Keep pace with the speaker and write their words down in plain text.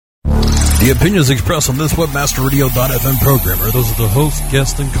The opinions expressed on this WebmasterRadio.fm program are those of the host,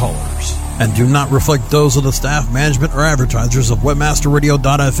 guests, and callers, and do not reflect those of the staff, management, or advertisers of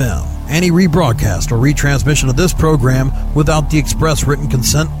WebmasterRadio.fm. Any rebroadcast or retransmission of this program without the express written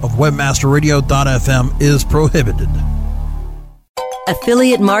consent of WebmasterRadio.fm is prohibited.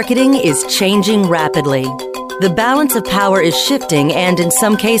 Affiliate marketing is changing rapidly. The balance of power is shifting, and in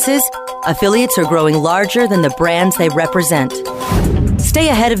some cases, affiliates are growing larger than the brands they represent. Stay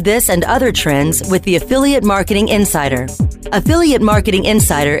ahead of this and other trends with the Affiliate Marketing Insider. Affiliate Marketing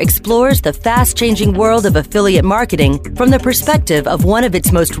Insider explores the fast-changing world of affiliate marketing from the perspective of one of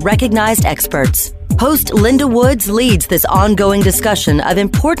its most recognized experts. Host Linda Woods leads this ongoing discussion of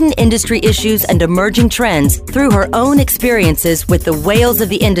important industry issues and emerging trends through her own experiences with the whales of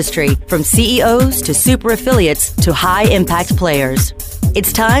the industry, from CEOs to super affiliates to high-impact players.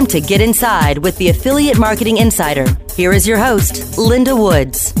 It's time to get inside with the Affiliate Marketing Insider. Here is your host, Linda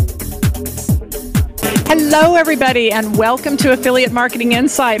Woods. Hello, everybody, and welcome to Affiliate Marketing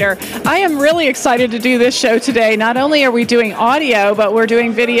Insider. I am really excited to do this show today. Not only are we doing audio, but we're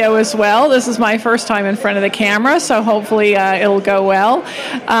doing video as well. This is my first time in front of the camera, so hopefully it'll go well.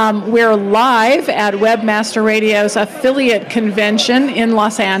 We're live at Webmaster Radio's Affiliate Convention in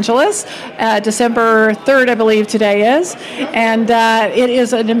Los Angeles. December 3rd, I believe today is. And it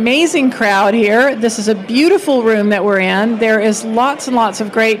is an amazing crowd here. This is a beautiful room that we're in. There is lots and lots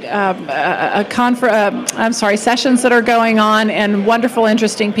of great sessions that are going on, and wonderful,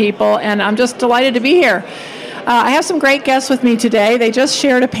 interesting people, and I'm just delighted to be here. I have some great guests with me today. They just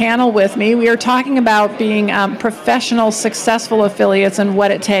shared a panel with me. We are talking about being professional, successful affiliates and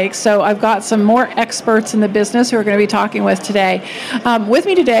what it takes. So I've got some more experts in the business who are going to be talking with today. With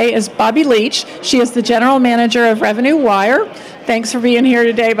me today is Bobby Leach. She is the General Manager of Revenue Wire. Thanks for being here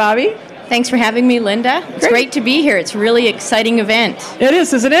today, Bobby. Thanks for having me, Linda. It's great to be here. It's a really exciting event. It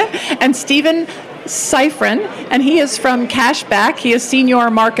is, isn't it? And Stephen Seifrin, and he is from Cashback. He is senior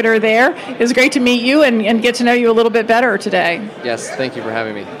marketer there. It's great to meet you and get to know you a little bit better today. Yes, thank you for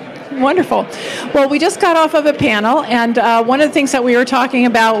having me. Wonderful. Well, we just got off of a panel, and one of the things that we were talking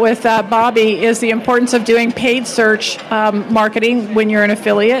about with Bobby is the importance of doing paid search marketing when you're an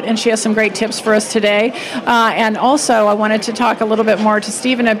affiliate, and she has some great tips for us today. And also, I wanted to talk a little bit more to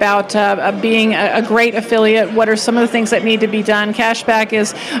Stephen about being a great affiliate. What are some of the things that need to be done? Cashback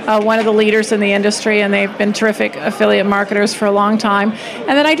is one of the leaders in the industry, and they've been terrific affiliate marketers for a long time. And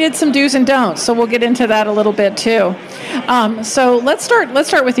then I did some do's and don'ts, so we'll get into that a little bit too. So let's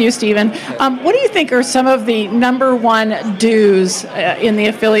start with you, Stephen. What do you think are some of the number one do's in the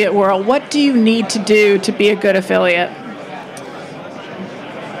affiliate world? What do you need to do to be a good affiliate?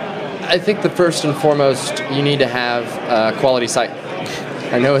 I think the first and foremost, you need to have a quality site.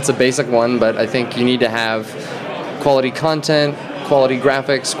 I know it's a basic one, but I think you need to have quality content, quality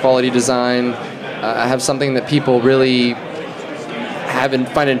graphics, quality design, have something that people really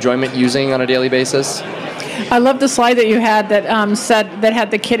find enjoyment using on a daily basis. I love the slide that you had that that had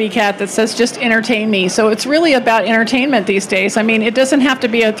the kitty cat that says, just entertain me. So it's really about entertainment these days. I mean, it doesn't have to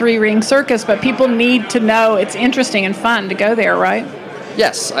be a three-ring circus, but people need to know it's interesting and fun to go there, right?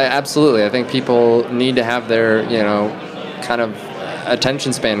 Yes, absolutely. I think people need to have their, kind of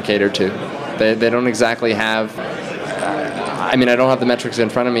attention span catered to. They don't exactly have, I don't have the metrics in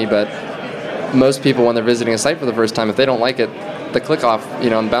front of me, but most people, when they're visiting a site for the first time, if they don't like it, the click-off,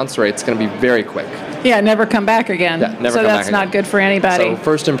 and bounce rate's going to be very quick. Yeah, never come back again. Yeah, never come back again. So that's not good for anybody. So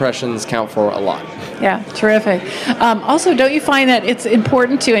first impressions count for a lot. Yeah, terrific. Also, don't you find that it's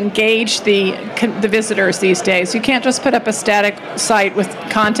important to engage the visitors these days? You can't just put up a static site with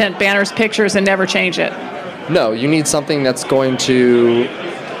content, banners, pictures, and never change it. No, you need something that's going to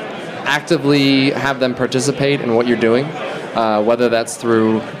actively have them participate in what you're doing. Whether that's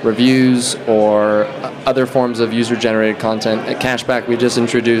through reviews or other forms of user-generated content. At Cashback, we just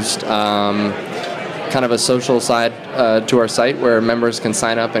introduced kind of a social side to our site where members can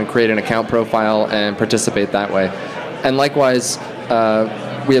sign up and create an account profile and participate that way. And likewise,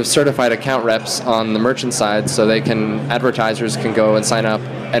 we have certified account reps on the merchant side, so advertisers can go and sign up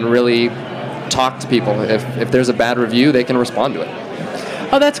and really talk to people. If there's a bad review, they can respond to it.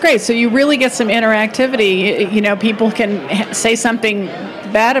 Oh, that's great. So you really get some interactivity. People can say something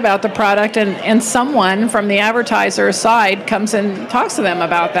bad about the product, and someone from the advertiser side comes and talks to them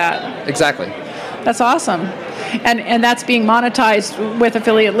about that. Exactly. That's awesome. And that's being monetized with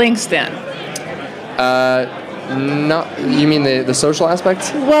affiliate links then? No, you mean the social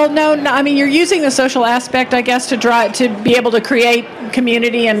aspect? Well, no. I mean, you're using the social aspect, I guess, to be able to create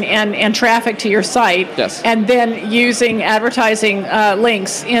community and traffic to your site. Yes. And then using advertising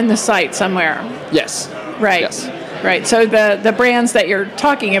links in the site somewhere. Yes. Right. Yes. Right. So the brands that you're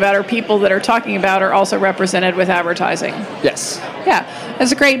talking about, or people that are talking about, are also represented with advertising. Yes. Yeah,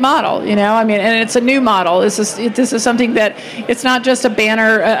 it's a great model, I mean, and it's a new model. This is something that it's not just a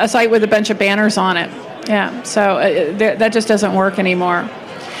banner, a site with a bunch of banners on it. Yeah, so that just doesn't work anymore.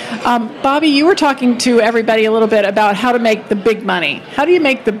 Bobby, you were talking to everybody a little bit about how to make the big money. How do you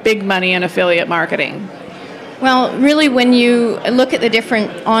make the big money in affiliate marketing? Well, really, when you look at the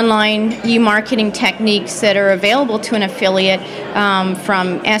different online e-marketing techniques that are available to an affiliate,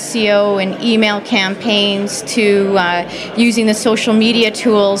 from SEO and email campaigns to using the social media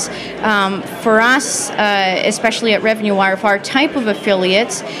tools, for us, especially at Revenue Wire, for our type of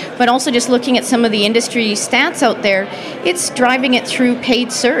affiliates, but also just looking at some of the industry stats out there, it's driving it through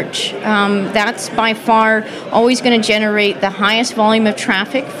paid search. That's by far always going to generate the highest volume of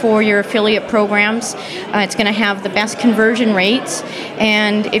traffic for your affiliate programs. It's going to have the best conversion rates,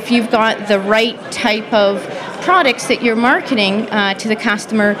 and if you've got the right type of products that you're marketing to the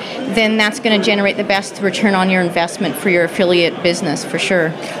customer, then that's going to generate the best return on your investment for your affiliate business, for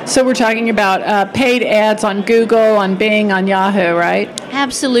sure. So we're talking about paid ads on Google, on Bing, on Yahoo, right?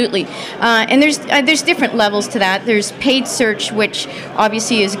 Absolutely. And there's different levels to that. There's paid search, which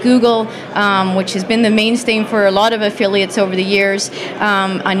obviously is Google, which has been the mainstay for a lot of affiliates over the years.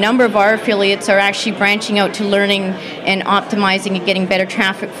 A number of our affiliates are actually branching out to learning and optimizing and getting better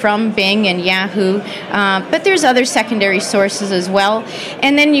traffic from Bing and Yahoo. But there's other secondary sources as well.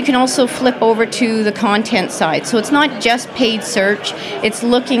 And then you can also flip over to the content side. So it's not just paid search. It's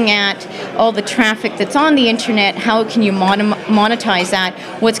looking at all the traffic that's on the internet. How can you monetize that?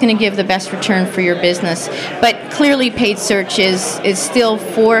 What's going to give the best return for your business? But clearly paid search is still,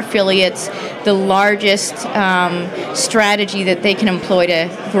 for affiliates, the largest strategy that they can employ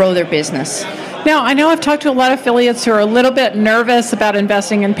to grow their business. Now, I know I've talked to a lot of affiliates who are a little bit nervous about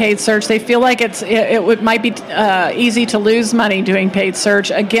investing in paid search. They feel like it might be easy to lose money doing paid search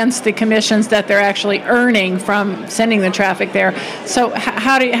against the commissions that they're actually earning from sending the traffic there. So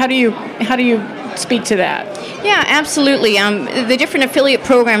how do you speak to that? Yeah, absolutely. The different affiliate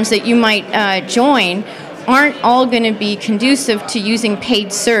programs that you might join aren't all going to be conducive to using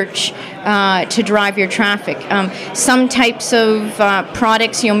paid search to drive your traffic. Some types of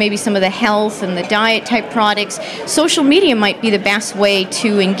products, maybe some of the health and the diet type products, social media might be the best way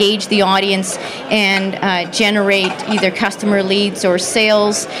to engage the audience and generate either customer leads or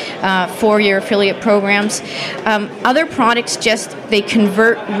sales for your affiliate programs. Other products they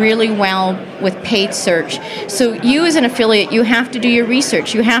convert really well with paid search. So you as an affiliate, you have to do your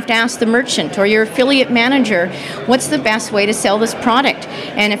research. You have to ask the merchant or your affiliate manager, what's the best way to sell this product?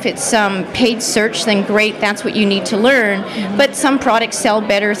 And if it's paid search, then great, that's what you need to learn. But some products sell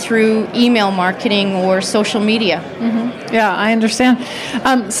better through email marketing or social media. Mm-hmm. Yeah, I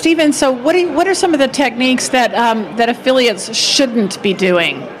understand. Stephen, so what are some of the techniques that affiliates shouldn't be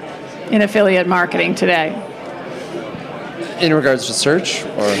doing in affiliate marketing today? In regards to search,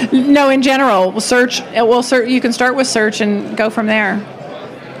 or no, in general, search. You can start with search and go from there.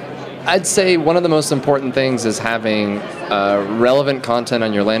 I'd say one of the most important things is having relevant content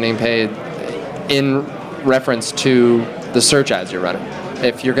on your landing page in reference to the search ads you're running.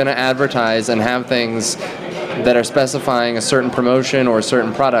 If you're going to advertise and have things that are specifying a certain promotion or a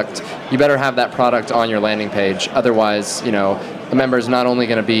certain product, you better have that product on your landing page. Otherwise, the member is not only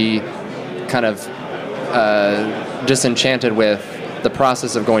going to be kind of disenchanted with the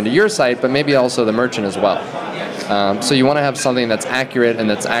process of going to your site, but maybe also the merchant as well. So you want to have something that's accurate and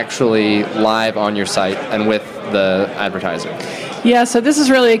that's actually live on your site and with the advertiser. Yeah, so this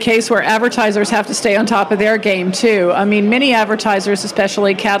is really a case where advertisers have to stay on top of their game too. I mean, many advertisers,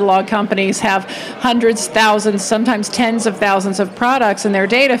 especially catalog companies, have hundreds, thousands, sometimes tens of thousands of products in their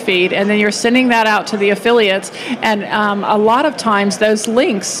data feed, and then you're sending that out to the affiliates, and a lot of times those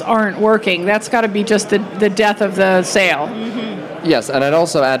links aren't working. That's got to be just the death of the sale. Mm-hmm. Yes, and I'd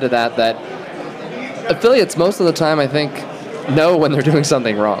also add to that affiliates most of the time, I think, know when they're doing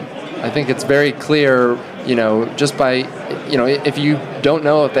something wrong. I think it's very clear, just by, if you don't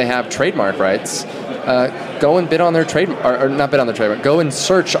know if they have trademark rights, go and bid on their trademark, or not bid on their trademark, go and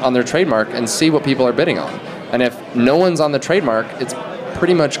search on their trademark and see what people are bidding on. And if no one's on the trademark, it's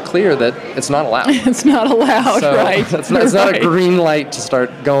pretty much clear that it's not allowed. It's not allowed, so right? It's not a green light to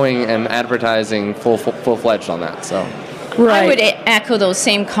start going and advertising full-fledged on that, so. Right. I would echo those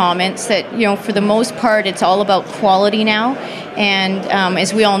same comments that, for the most part, it's all about quality now. And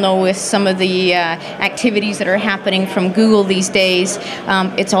as we all know, with some of the activities that are happening from Google these days,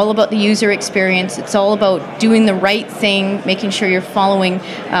 it's all about the user experience. It's all about doing the right thing, making sure you're following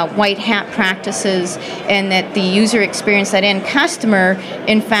white hat practices, and that the user experience, that end customer,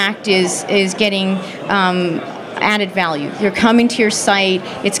 in fact, is getting added value. You're coming to your site,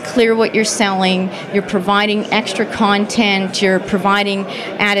 it's clear what you're selling, you're providing extra content, you're providing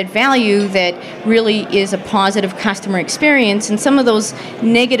added value that really is a positive customer experience, and some of those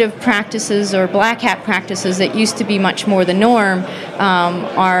negative practices or black hat practices that used to be much more the norm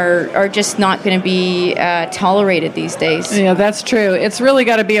are just not going to be tolerated these days. Yeah, that's true. It's really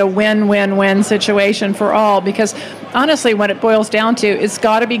got to be a win-win-win situation for all, because honestly, what it boils down to, it's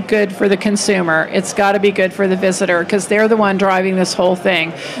got to be good for the consumer. It's got to be good for the visitor, because they're the one driving this whole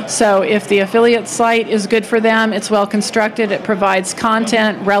thing. So if the affiliate site is good for them, it's well constructed, it provides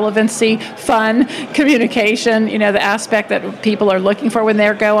content, relevancy, fun, communication, the aspect that people are looking for when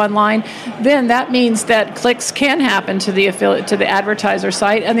they go online, then that means that clicks can happen to the affiliate, to the advertiser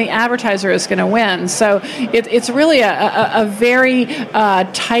site, and the advertiser is going to win. So it's really a very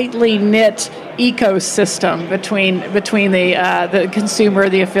tightly knit ecosystem between the consumer,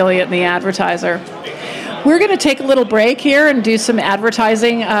 the affiliate, and the advertiser. We're going to take a little break here and do some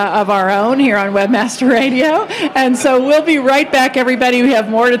advertising of our own here on Webmaster Radio. And so we'll be right back, everybody. We have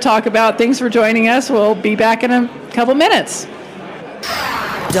more to talk about. Thanks for joining us. We'll be back in a couple minutes.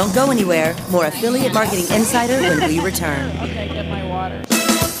 Don't go anywhere. More Affiliate Marketing Insider when we return. Okay, get my water.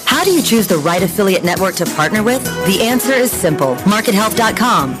 How do you choose the right affiliate network to partner with? The answer is simple.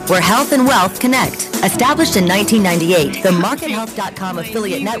 MarketHealth.com, where health and wealth connect. Established in 1998, the MarketHealth.com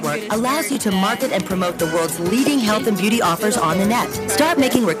affiliate network allows you to market and promote the world's leading health and beauty offers on the net. Start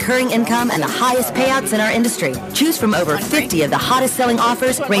making recurring income and the highest payouts in our industry. Choose from over 50 of the hottest selling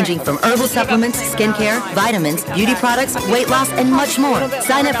offers, ranging from herbal supplements, skincare, vitamins, beauty products, weight loss, and much more.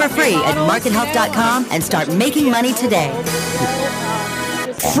 Sign up for free at MarketHealth.com and start making money today.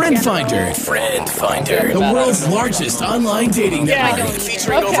 Friend Finder, the world's largest online dating network,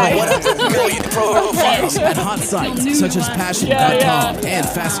 featuring over 100 million profiles at hot sites such as Passion.com and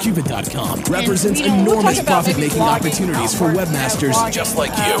FastCupid.com, represents enormous profit-making opportunities for webmasters just like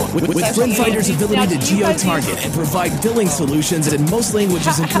you. With Friend Finder's ability to geo-target and provide billing solutions in most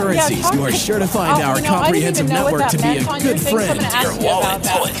languages and currencies, you are sure to find our comprehensive network to be a good friend to your wallet.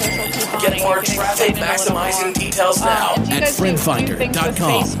 Get more traffic maximizing details now at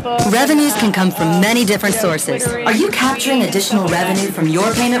FriendFinder.com. Revenues can come from many different sources. Are you capturing additional revenue from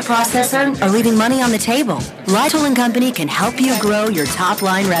your payment processor or leaving money on the table? Lytle & Company can help you grow your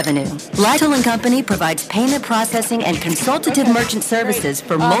top-line revenue. Lytle & Company provides payment processing and consultative merchant services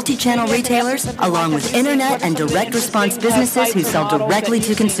for multi-channel retailers, along with internet and direct response businesses who sell directly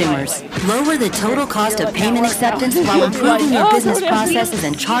to consumers. Lower the total cost of payment acceptance while improving your business processes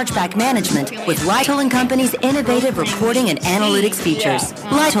and chargeback management with Lytle & Company's innovative reporting and analytics features.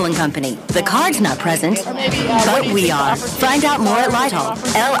 Lytle & Company. The card's not present, but we are. Find out more at Lytle,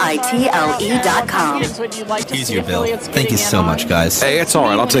 Litle.com. Easier, Bill. Thank you so much, guys. Hey, it's all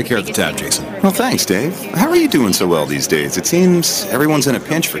right. I'll take care of the tab, Jason. Well, thanks, Dave. How are you doing so well these days? It seems everyone's in a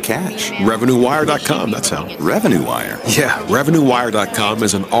pinch for cash. RevenueWire.com, that's how. RevenueWire? Yeah, RevenueWire.com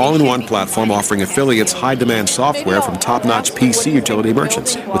is an all-in-one platform offering affiliates high-demand software from top-notch PC utility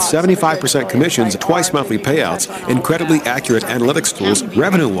merchants. With 75% commissions, twice monthly payouts, incredibly accurate analytics tools,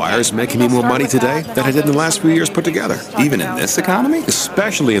 RevenueWire is making me more money today than I did in the last few years put together. Even in this economy?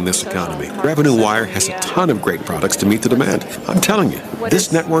 Especially in this economy. RevenueWire has a ton of great products to meet the demand. I'm telling you,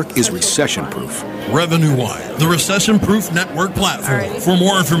 this network is recession-proof. RevenueWire, the recession-proof network platform. For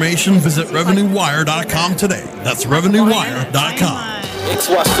more information, visit RevenueWire.com today. That's RevenueWire.com.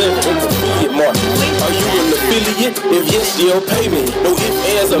 XY7 affiliate marketing. Are you an affiliate? If yes, you'll pay me. No ifs,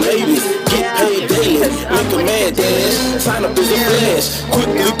 ands, or maybes. Get paid daily. Make a mad dash. Sign up as a flash.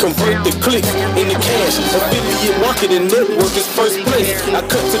 Quickly convert the clicks into cash. Affiliate marketing network is first place. I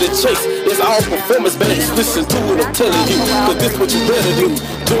cut to the chase. It's all performance based. Listen to what I'm telling you, cause this what you better do.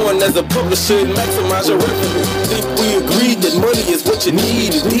 Join as a publisher and maximize your revenue. Think we agreed that money is what you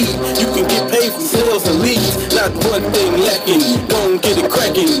need indeed. You can get paid from sales and leads. Not one thing lacking. Don't get it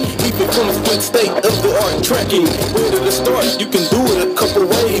cracking. Even from a split state of the art tracking. Where to start? You can do it a couple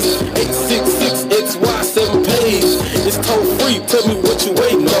ways. 866-XY7 pays. It's toll free. Tell me what you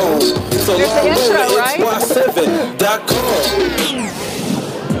waiting on. So log on to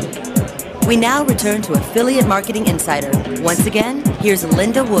XY7.com. We now return to Affiliate Marketing Insider. Once again, here's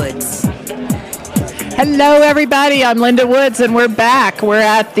Linda Woods. Hello, everybody. I'm Linda Woods, and we're back. We're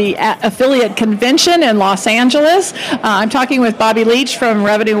at the Affiliate Convention in Los Angeles. I'm talking with Bobby Leach from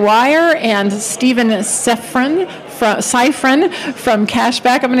RevenueWire and Stephen Seffren from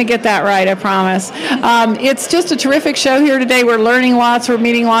Cashback. I'm going to get that right, I promise. It's just a terrific show here today. We're learning lots. We're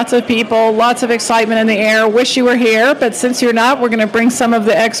meeting lots of people. Lots of excitement in the air. Wish you were here, but since you're not, we're going to bring some of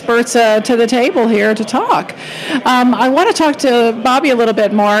the experts to the table here to talk. I want to talk to Bobby a little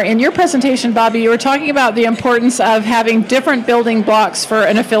bit more. In your presentation, Bobby, you were talking about the importance of having different building blocks for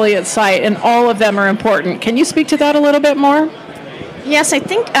an affiliate site, and all of them are important. Can you speak to that a little bit more? Yes, I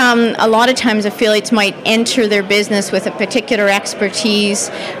think a lot of times affiliates might enter their business with a particular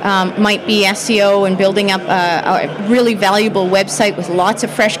expertise, might be SEO and building up a really valuable website with lots of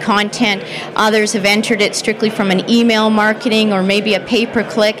fresh content. Others have entered it strictly from an email marketing or maybe a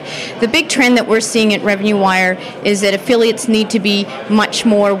pay-per-click. The big trend that we're seeing at Revenue Wire is that affiliates need to be much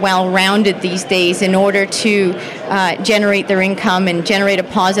more well-rounded these days in order to generate their income and generate a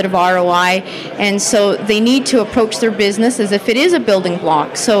positive ROI. And so they need to approach their business as if it is a building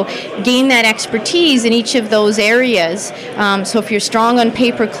block. So gain that expertise in each of those areas. So if you're strong on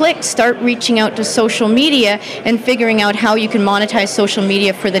pay-per-click, start reaching out to social media and figuring out how you can monetize social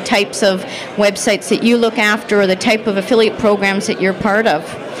media for the types of websites that you look after or the type of affiliate programs that you're part of.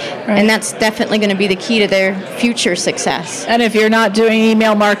 Right. And that's definitely going to be the key to their future success. And if you're not doing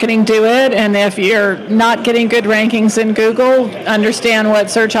email marketing, do it. And if you're not getting good rankings in Google, understand what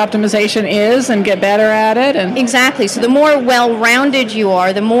search optimization is and get better at it. And exactly. So the more well-rounded you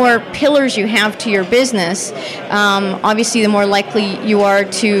are, the more pillars you have to your business, obviously the more likely you are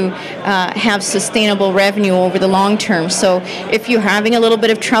to have sustainable revenue over the long term. So if you're having a little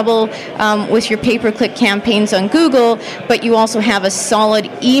bit of trouble with your pay-per-click campaigns on Google, but you also have a solid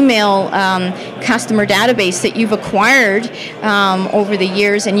email customer database that you've acquired over the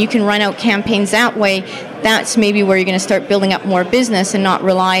years, and you can run out campaigns that way, that's maybe where you're going to start building up more business and not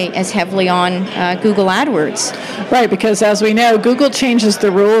rely as heavily on Google AdWords. Right, because as we know, Google changes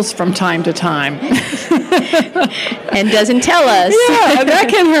the rules from time to time. And doesn't tell us. Yeah, that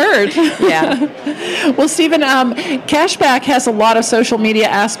can hurt. Yeah. Well, Stephen, Cashback has a lot of social media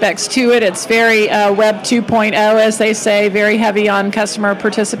aspects to it. It's very Web 2.0, as they say, very heavy on customer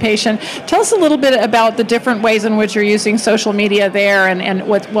participation. Tell us a little bit about the different ways in which you're using social media there and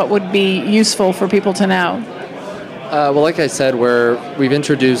what would be useful for people to know. Well, like I said, we've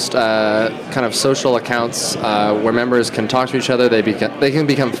introduced kind of social accounts where members can talk to each other. They can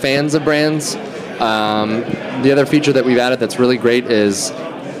become fans of brands. The other feature that we've added that's really great is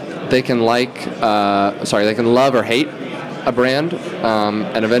they can they can love or hate a brand,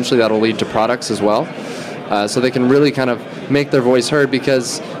 and eventually that'll lead to products as well. So they can really kind of make their voice heard,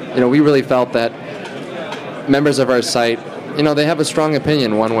 because we really felt that members of our site, they have a strong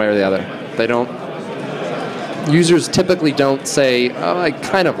opinion one way or the other. Users typically don't say, oh, I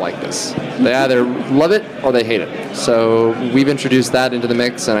kind of like this. They either love it or they hate it. So we've introduced that into the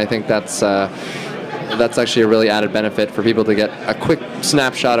mix, and I think that's actually a really added benefit for people to get a quick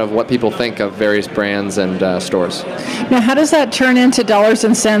snapshot of what people think of various brands and stores. Now, how does that turn into dollars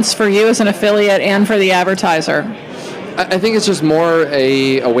and cents for you as an affiliate and for the advertiser? I think it's just more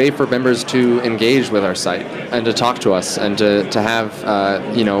a way for members to engage with our site and to talk to us and to have,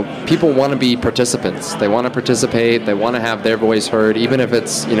 people want to be participants. They want to participate. They want to have their voice heard, even if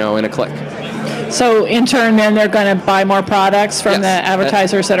it's, in a click. So in turn, then they're going to buy more products from the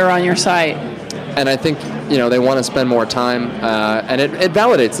advertisers that are on your site. And I think, they want to spend more time, and it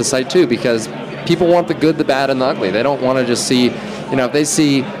validates the site too, because people want the good, the bad, and the ugly. They don't want to just see, if they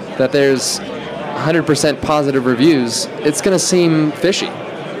see that there's 100% positive reviews, it's going to seem fishy.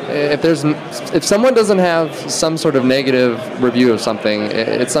 If someone doesn't have some sort of negative review of something,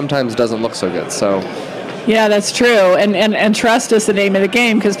 it sometimes doesn't look so good. So. Yeah, that's true. And trust is the name of the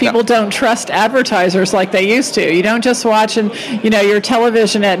game, because people don't trust advertisers like they used to. You don't just watch your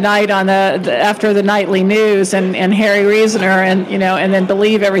television at night on after the nightly news and Harry Reasoner and then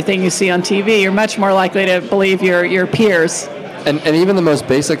believe everything you see on TV. You're much more likely to believe your peers. And even the most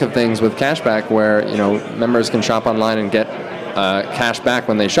basic of things with cashback, where members can shop online and get cash back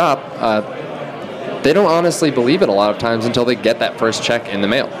when they shop, they don't honestly believe it a lot of times until they get that first check in the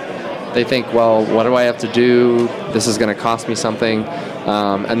mail. They think, well, what do I have to do? This is going to cost me something.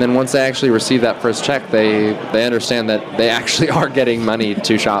 And then once they actually receive that first check, they understand that they actually are getting money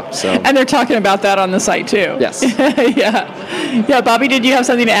to shop. So. And they're talking about that on the site too. Yes. Yeah. Bobby, did you have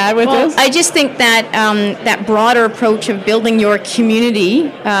something to add with this? I just think that that broader approach of building your community,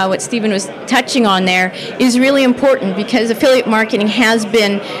 what Stephen was touching on there, is really important, because affiliate marketing has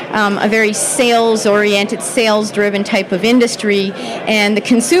been a very sales-oriented, sales-driven type of industry, and the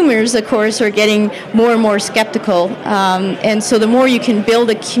consumers, of course, are getting more and more skeptical tool. And so the more you can build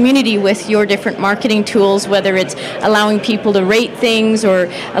a community with your different marketing tools, whether it's allowing people to rate things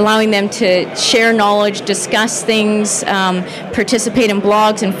or allowing them to share knowledge, discuss things, participate in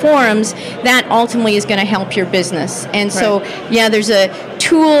blogs and forums, that ultimately is going to help your business. And so, yeah, there's a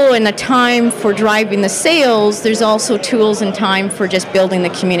tool and a time for driving the sales. There's also tools and time for just building the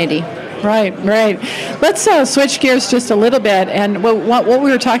community. Right. Let's switch gears just a little bit. And what we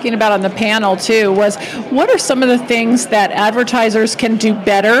were talking about on the panel, too, was what are some of the things that advertisers can do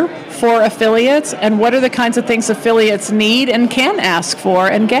better for affiliates, and what are the kinds of things affiliates need and can ask for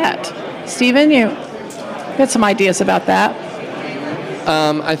and get? Stephen, you got some ideas about that?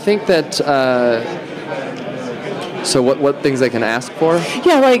 I think that... So what things they can ask for?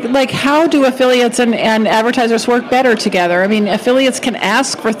 Yeah, like how do affiliates and advertisers work better together? I mean, affiliates can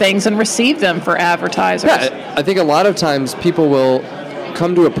ask for things and receive them for advertisers. Yeah, I think a lot of times people will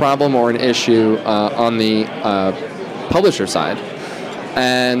come to a problem or an issue on the publisher side,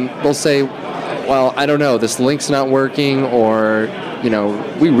 and they'll say, well, I don't know, this link's not working, or,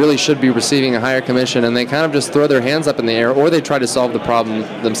 we really should be receiving a higher commission, and they kind of just throw their hands up in the air, or they try to solve the problem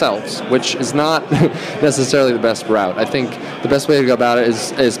themselves, which is not necessarily the best route. I think the best way to go about it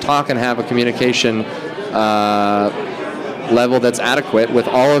is talk and have a communication level that's adequate with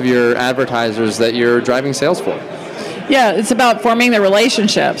all of your advertisers that you're driving sales for. Yeah, it's about forming the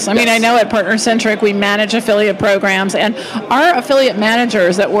relationships. I mean, I know at PartnerCentric we manage affiliate programs, and our affiliate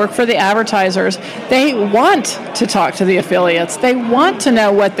managers that work for the advertisers, they want to talk to the affiliates. They want to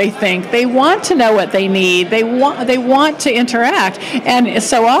know what they think. They want to know what they need. They want to interact. And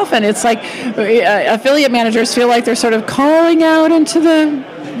so often it's like affiliate managers feel like they're sort of calling out into the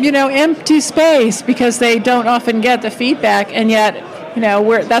empty space because they don't often get the feedback, and yet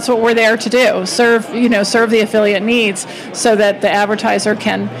that's what we're there to do. Serve the affiliate needs so that the advertiser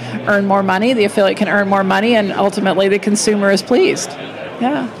can earn more money, the affiliate can earn more money, and ultimately the consumer is pleased.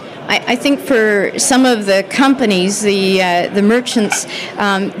 Yeah. I think for some of the companies, the merchants,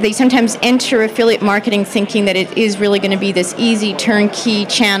 they sometimes enter affiliate marketing thinking that it is really going to be this easy turnkey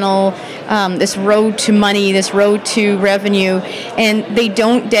channel, this road to money, this road to revenue, and they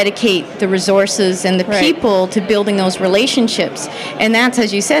don't dedicate the resources and the people to building those relationships. And that's,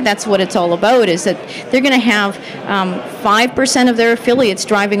 as you said, that's what it's all about, is that they're going to have 5% of their affiliates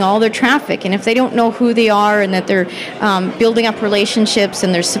driving all their traffic, and if they don't know who they are and that they're building up relationships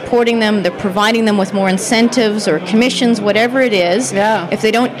and they're supporting them, they're providing them with more incentives or commissions, whatever it is. Yeah. If they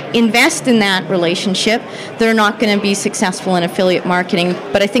don't invest in that relationship, they're not going to be successful in affiliate marketing.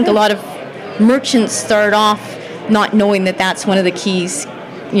 But I think a lot of merchants start off not knowing that that's one of the keys,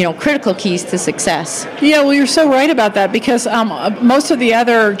 critical keys to success. Yeah, well, you're so right about that, because most of the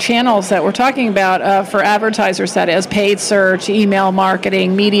other channels that we're talking about for advertisers, that is paid search, email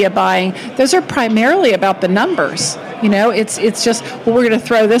marketing, media buying, those are primarily about the numbers. It's just, well, we're going to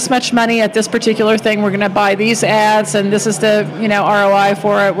throw this much money at this particular thing. We're going to buy these ads, and this is the ROI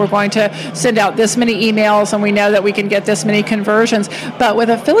for it. We're going to send out this many emails, and we know that we can get this many conversions. But with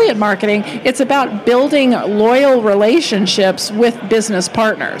affiliate marketing, it's about building loyal relationships with business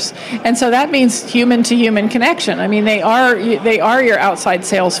partners, and so that means human-to-human connection. I mean, they are your outside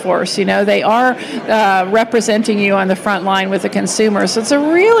sales force. They are representing you on the front line with the consumer. So it's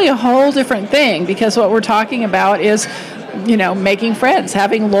really a whole different thing, because what we're talking about is making friends,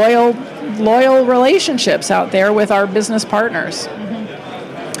 having loyal relationships out there with our business partners.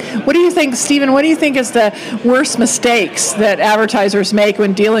 Mm-hmm. What do you think, Stephen? What do you think is the worst mistakes that advertisers make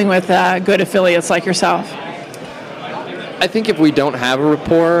when dealing with good affiliates like yourself? I think if we don't have a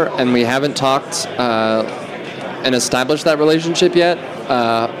rapport and we haven't talked and established that relationship yet,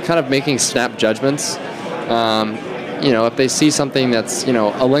 kind of making snap judgments. If they see something that's,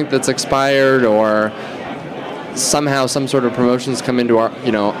 a link that's expired, or somehow some sort of promotions come into our,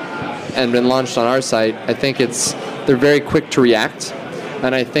 and been launched on our site, I think they're very quick to react.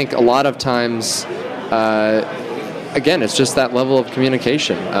 And I think a lot of times, again, it's just that level of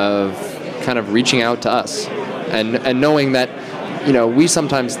communication, of kind of reaching out to us and knowing that, we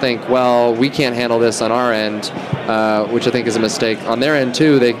sometimes think, well, we can't handle this on our end, which I think is a mistake. On their end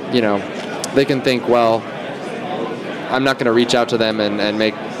too, they can think, well, I'm not going to reach out to them and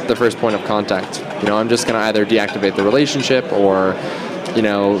make the first point of contact. I'm just going to either deactivate the relationship, or, or I'm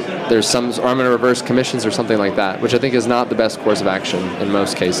going to reverse commissions or something like that, which I think is not the best course of action in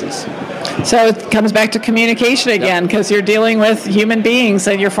most cases. So it comes back to communication again, because you're dealing with human beings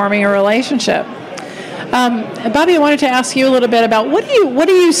and you're forming a relationship. Bobby, I wanted to ask you a little bit about what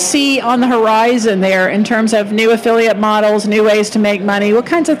do you see on the horizon there in terms of new affiliate models, new ways to make money? What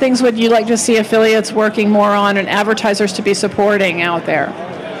kinds of things would you like to see affiliates working more on and advertisers to be supporting out there?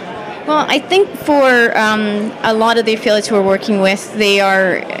 Well, I think for a lot of the affiliates who we're working with, they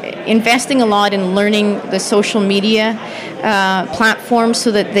are investing a lot in learning the social media platforms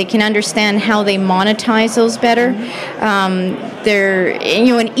so that they can understand how they monetize those better.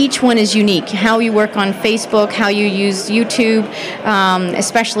 And each one is unique. How you work on Facebook, how you use YouTube,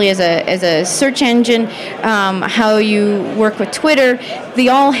 especially as a search engine, how you work with Twitter. They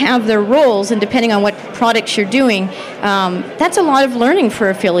all have their roles, and depending on what products you're doing, that's a lot of learning for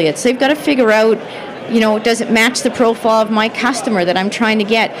affiliates. They've got to figure out, does it match the profile of my customer that I'm trying to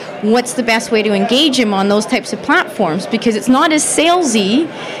get? What's the best way to engage him on those types of platforms? Because it's not as salesy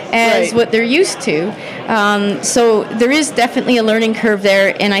as what they're used to. So there is definitely a learning curve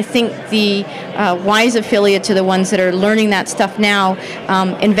there, and I think the wise affiliates are the ones that are learning that stuff now,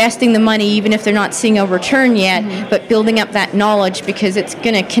 investing the money even if they're not seeing a return yet, but building up that knowledge because it's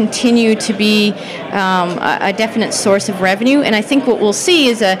going to continue to be a definite source of revenue. And I think what we'll see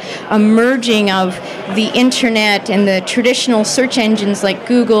is a merging of the internet and the traditional search engines like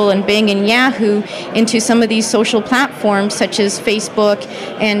Google and Bing and Yahoo into some of these social platforms such as Facebook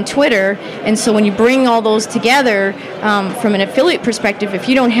and Twitter. And so when you bring all those together from an affiliate perspective, if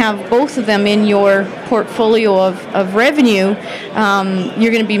you don't have both of them in your portfolio of revenue,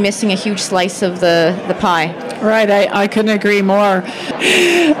 you're going to be missing a huge slice of the pie. Right, I couldn't agree more.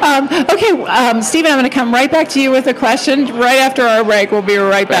 Okay, Stephen, I'm going to come right back to you with a question right after our break. We'll be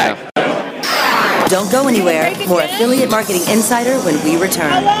right back. Don't go anywhere. More Affiliate Marketing Insider when we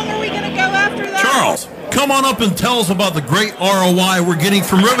return. How long are we going to go after that? Charles, come on up and tell us about the great ROI we're getting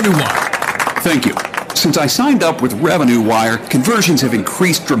from Revenue Wire. Thank you. Since I signed up with Revenue Wire, conversions have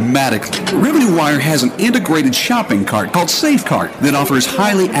increased dramatically. Revenue Wire has an integrated shopping cart called SafeCart that offers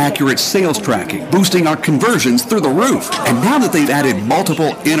highly accurate sales tracking, boosting our conversions through the roof. And now that they've added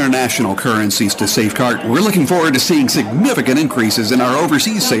multiple international currencies to SafeCart, we're looking forward to seeing significant increases in our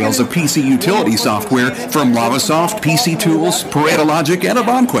overseas sales of PC utility software from Lavasoft, PC Tools, Pareto Logic, and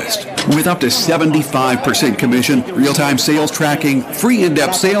Avonquest. With up to 75% commission, real-time sales tracking, free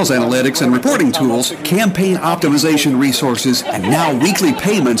in-depth sales analytics and reporting tools, campaign optimization resources, and now weekly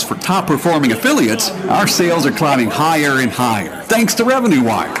payments for top-performing affiliates, our sales are climbing higher and higher, thanks to Revenue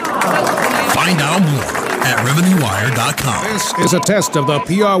Wire. Find out more at RevenueWire.com. This is a test of the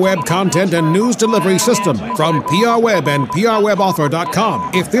PR Web content and news delivery system from PR Web and PRWebAuthor.com.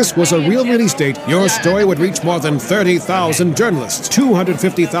 If this was a real release date, your story would reach more than 30,000 journalists,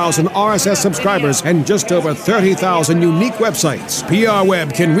 250,000 RSS subscribers, and just over 30,000 unique websites. PR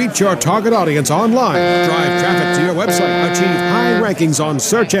Web can reach your target audience online, drive traffic to your website, achieve high rankings on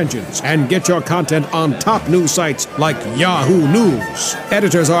search engines, and get your content on top news sites like Yahoo News.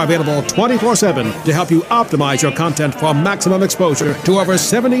 Editors are available 24/7 to help you optimize your content for maximum exposure to over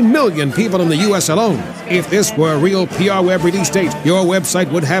 70 million people in the U.S. alone. If this were a real PR Web release date, your website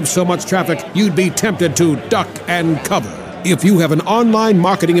would have so much traffic you'd be tempted to duck and cover. If you have an online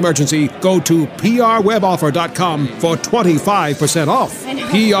marketing emergency, go to PRWebAuthor.com for 25% off.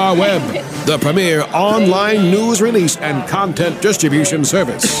 PR Web, the premier online news release and content distribution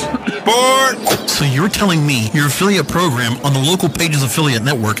service. So you're telling me your affiliate program on the Local Pages Affiliate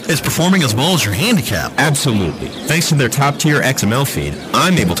Network is performing as well as your handicap? Absolutely. Thanks to their top-tier XML feed,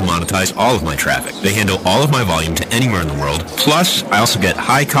 I'm able to monetize all of my traffic. They handle all of my volume to anywhere in the world. Plus, I also get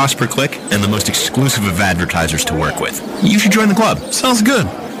high cost per click and the most exclusive of advertisers to work with. You should join the club. Sounds good.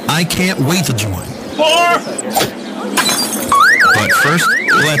 I can't wait to join. But first,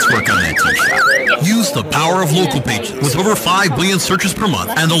 let's work on that T-shop. Use the power of Local Pages. With over 5 billion searches per month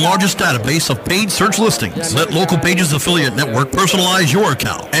and the largest database of paid search listings, let Local Pages Affiliate Network personalize your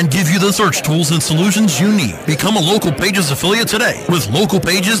account and give you the search tools and solutions you need. Become a Local Pages affiliate today with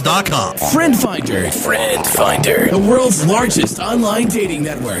localpages.com. Friend Finder, the world's largest online dating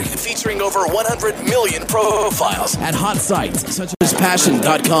network, featuring over 100 million profiles at hot sites such as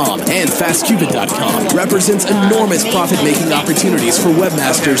Passion.com and FastCupid.com, represents enormous profit-making opportunities for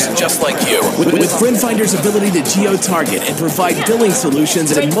webmasters just like you. With Friend Finder's ability to geo-target and provide billing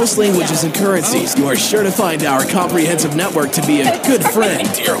solutions in most languages and currencies, you are sure to find our comprehensive network to be a good friend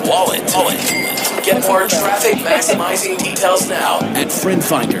to your wallet. Get more traffic maximizing details now at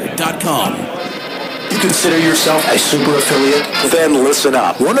FriendFinder.com. You consider yourself a super affiliate? Then listen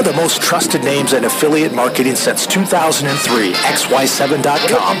up. One of the most trusted names in affiliate marketing since 2003,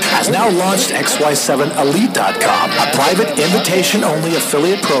 XY7.com, has now launched XY7Elite.com, a private invitation-only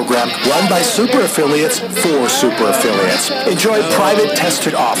affiliate program run by super affiliates for super affiliates. Enjoy private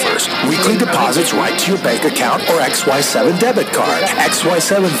tested offers, weekly deposits right to your bank account or XY7 debit card,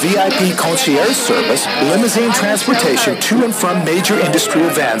 XY7 VIP concierge service, limousine transportation to and from major industry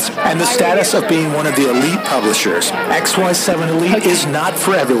events, and the status of being one of the Elite Publishers. XY7 Elite is not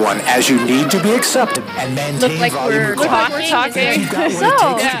for everyone, as you need to be accepted and maintain Look like we're talking.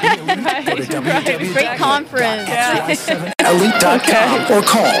 Great conference. Elite.com or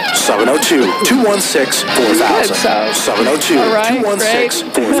call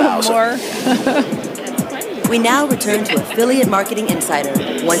 702-216-4000. 702-216-4000. We now return to Affiliate Marketing Insider.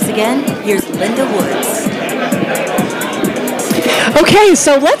 Once again, here's Linda Woods. Okay,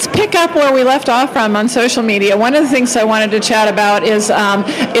 so let's pick up where we left off from on social media. One of the things I wanted to chat about is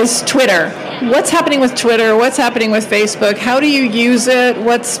Twitter. What's happening with Twitter? What's happening with Facebook? How do you use it?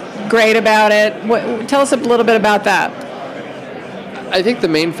 What's great about it? Tell us a little bit about that. I think the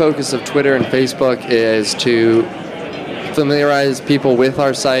main focus of Twitter and Facebook is to familiarize people with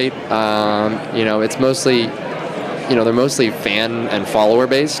our site. It's mostly, they're mostly fan and follower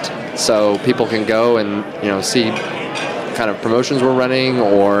based, so people can go and see kind of promotions we're running,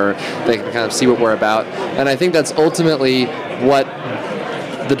 or they can kind of see what we're about. And I think that's ultimately what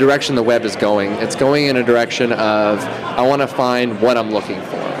the direction the web is going. It's going in a direction of, I want to find what I'm looking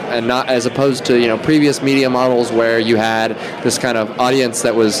for, and not as opposed to previous media models where you had this kind of audience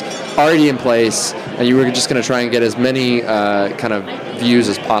that was already in place and you were just going to try and get as many kind of views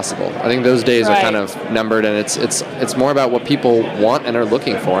as possible. I think those days are kind of numbered, and it's more about what people want and are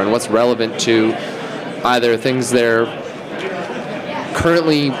looking for, and what's relevant to either things they're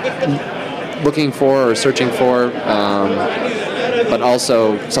currently looking for or searching for, but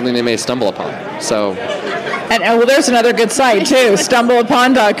also something they may stumble upon. So, and there's another good site too,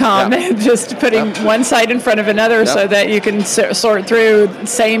 stumbleupon.com. Yep. Just putting one site in front of another so that you can sort through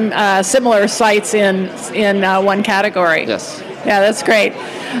similar sites in one category. Yes. Yeah, that's great.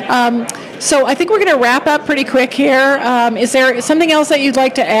 So I think we're going to wrap up pretty quick here. Is there something else that you'd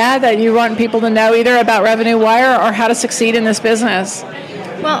like to add that you want people to know, either about Revenue Wire or how to succeed in this business?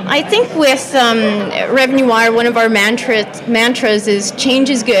 Well, I think with Revenue Wire, one of our mantras is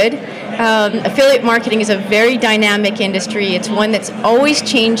change is good. Affiliate marketing is a very dynamic industry. It's one that's always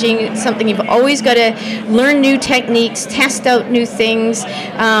changing. It's something you've always got to learn new techniques, test out new things,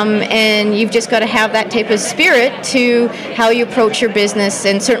 and you've just got to have that type of spirit to how you approach your business.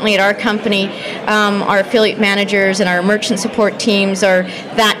 And certainly at our company, our affiliate managers and our merchant support teams are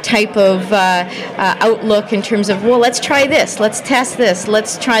that type of outlook in terms of, well, let's try this, let's test this,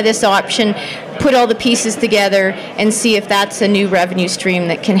 let's try this option, put all the pieces together and see if that's a new revenue stream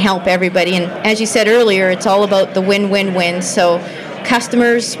that can help everybody. And as you said earlier, it's all about the win-win-win. So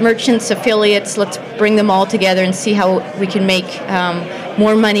customers, merchants, affiliates, let's bring them all together and see how we can make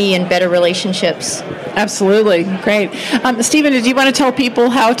more money and better relationships. Absolutely. Great. Stephen, did you want to tell people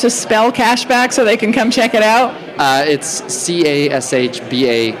how to spell cashback so they can come check it out? It's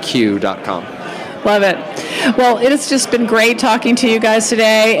cashbaq.com. Love it. Well, it has just been great talking to you guys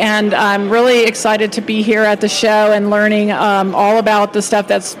today, and I'm really excited to be here at the show and learning all about the stuff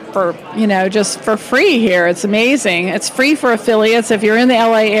that's for, just for free here. It's amazing. It's free for affiliates. If you're in the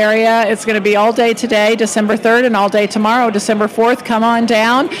LA area, it's going to be all day today, December 3rd, and all day tomorrow, December 4th. Come on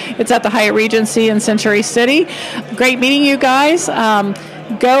down. It's at the Hyatt Regency in Century City. Great meeting you guys.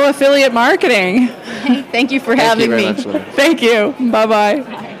 Go Affiliate Marketing. Thank you for having me. Thank you.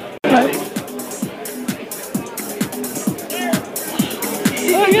 Bye-bye. Bye.